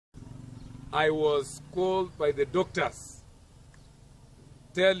I was called by the doctors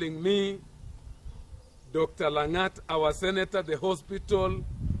telling me, Dr. Langat, our senator, the hospital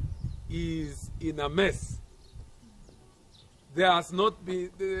is in a mess. There has not been,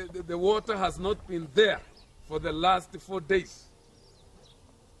 the water has not been there for the last 4 days.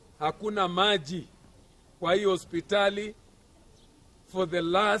 Hakuna maji kwa hii hospitali for the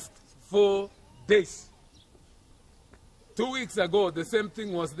last 4 days. 2 weeks ago, the same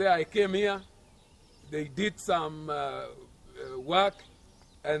thing was there. I came here. They did some work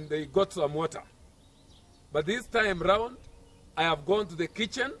and they got some water. But this time round, I have gone to the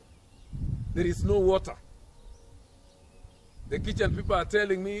kitchen. There is no water. The kitchen people are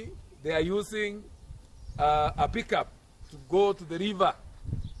telling me they are using a pickup to go to the river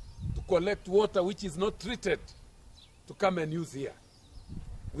to collect water which is not treated to come and use here.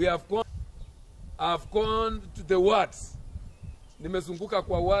 I've gone to the wards. Nimezunguka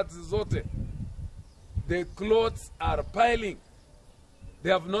kwa wards zote. The clothes are piling. They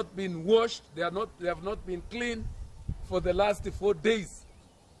have not been washed. They have not been cleaned for the last 4 days.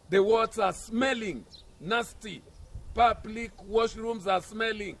 The wards are smelling nasty. Public washrooms are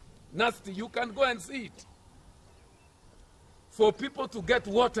smelling nasty. You can go and see it. For people to get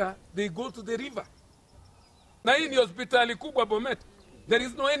water, they go to the river. Na hii ni hospitali kubwa Bomet. There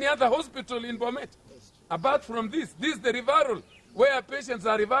is no any other hospital in Bomet. Apart from this is the referral, where patients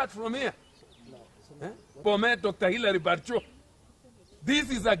are referred from here. Bomet, Dr. Hilary Barcho. This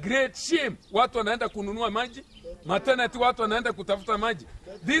is a great shame. Watu wanaenda kununua maji. Maternity watu wanaenda kutafuta maji.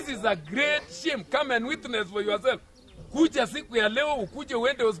 This is a great shame. Come and witness for yourself. Kuja siku ya leo, ukuje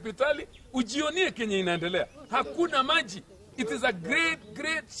uende hospitali, ujionie kenye inaendelea. Hakuna maji. It is a great,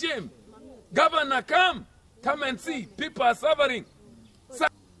 great shame. Governor, come and see. People are suffering.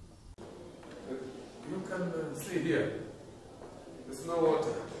 You can see here. There's no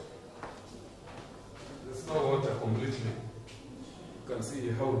water. There's no water completely. You can see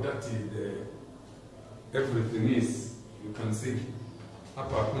how dirty everything is. You can see.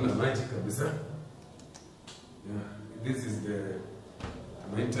 Hapa hakuna maji kabisa. Yeah, this is the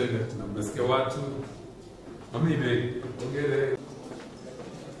main toilet. Na mnasikia watu. Mami ibe, ongele.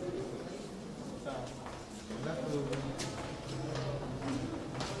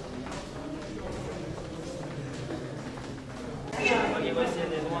 Yeah,